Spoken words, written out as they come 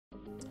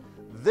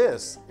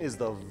This is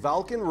the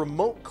Valken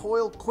Remote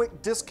Coil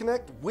Quick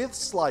Disconnect with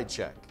Slide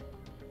Check.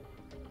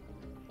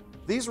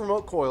 These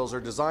remote coils are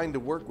designed to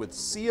work with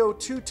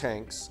CO2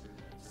 tanks,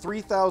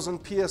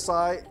 3000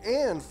 psi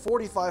and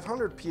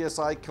 4500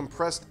 psi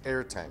compressed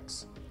air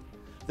tanks.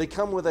 They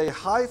come with a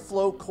high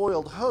flow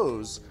coiled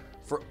hose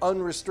for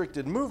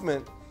unrestricted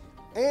movement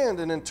and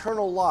an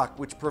internal lock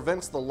which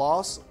prevents the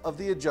loss of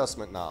the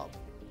adjustment knob.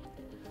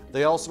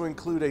 They also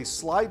include a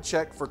slide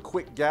check for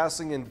quick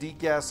gassing and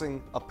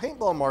degassing a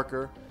paintball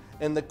marker,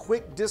 and the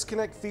quick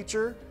disconnect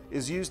feature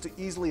is used to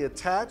easily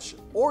attach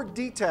or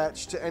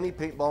detach to any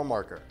paintball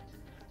marker.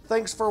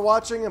 Thanks for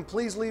watching, and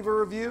please leave a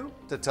review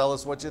to tell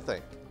us what you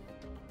think.